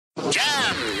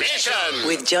Mission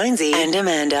with Jonesy and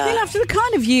Amanda. After the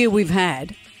kind of year we've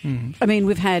had, I mean,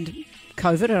 we've had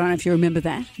COVID. I don't know if you remember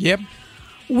that. Yep.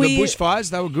 The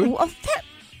bushfires, they were good. Well,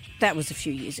 that was a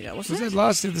few years ago, wasn't Was it? that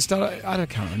last year at the start? I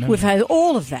can't remember. We've had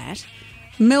all of that.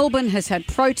 Melbourne has had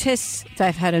protests.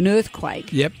 They've had an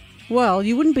earthquake. Yep. Well,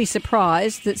 you wouldn't be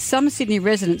surprised that some Sydney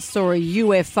residents saw a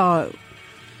UFO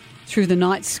through the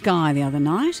night sky the other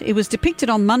night. It was depicted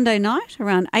on Monday night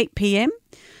around 8 p.m,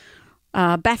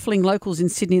 baffling locals in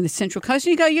Sydney and the Central Coast.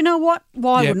 And you go, you know what?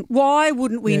 Why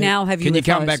wouldn't we now have UFOs? Can you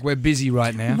come back? We're busy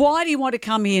right now. Why do you want to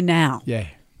come here now? Yeah.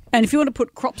 And if you want to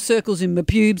put crop circles in my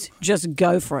pubes, just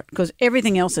go for it, because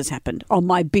everything else has happened on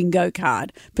my bingo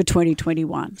card for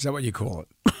 2021. Is that what you call it?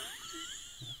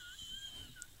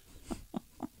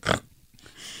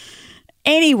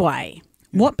 Anyway,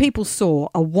 what people saw,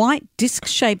 a white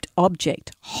disc-shaped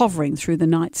object hovering through the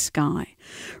night sky.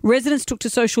 Residents took to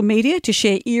social media to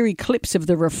share eerie clips of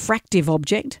the refractive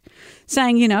object,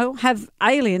 saying, you know, have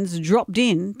aliens dropped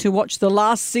in to watch the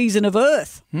last season of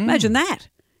Earth? Imagine that.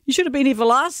 You should have been here for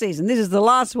last season. This is the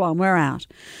last one. We're out.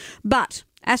 But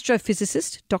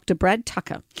astrophysicist Dr. Brad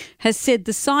Tucker has said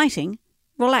the sighting,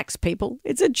 relax people,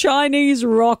 it's a Chinese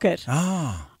rocket.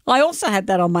 I also had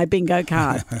that on my bingo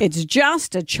card. It's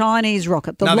just a Chinese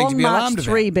rocket, the Nothing to Long be March alarmed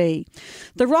about. 3B.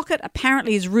 The rocket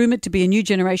apparently is rumoured to be a new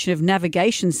generation of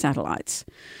navigation satellites.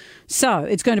 So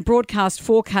it's going to broadcast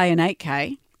 4K and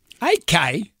 8K.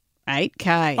 8K? 8K.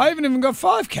 I haven't even got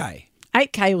 5K.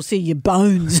 8K will see your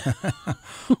bones.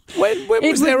 When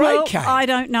was there 8K? I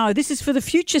don't know. This is for the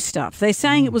future stuff. They're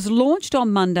saying it was launched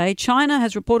on Monday. China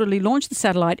has reportedly launched the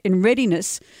satellite in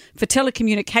readiness for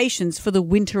telecommunications for the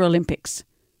Winter Olympics.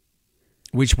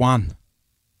 Which one?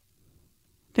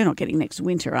 They're not getting next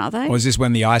winter, are they? Or is this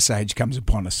when the Ice Age comes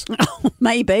upon us?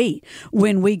 Maybe.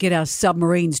 When we get our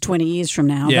submarines 20 years from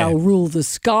now, Yeah. they'll rule the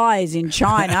skies in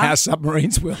China. Our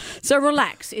submarines will. So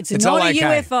relax. It's It's not all a okay.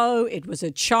 UFO. It was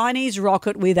a Chinese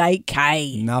rocket with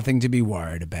 8K. Nothing to be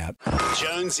worried about.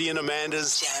 Jonesy and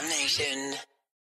Amanda's Jam Nation.